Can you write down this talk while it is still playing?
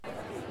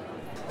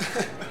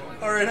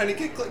All right, honey,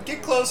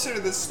 get closer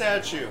to the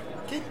statue.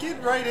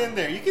 Get right in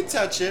there. You can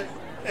touch it.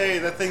 Hey,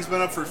 that thing's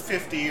been up for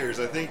 50 years.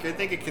 I think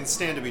it can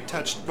stand to be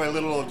touched by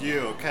little old you,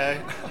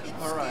 okay?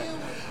 All right.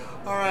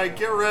 All right,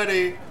 get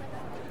ready.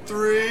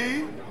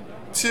 3,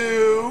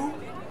 2,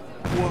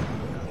 1.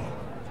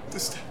 The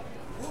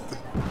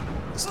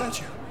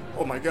statue.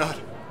 Oh my god.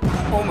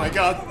 Oh my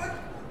god.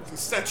 The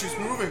statue's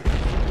moving.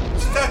 The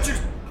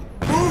statue's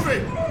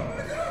moving.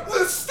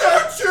 The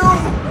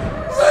statue!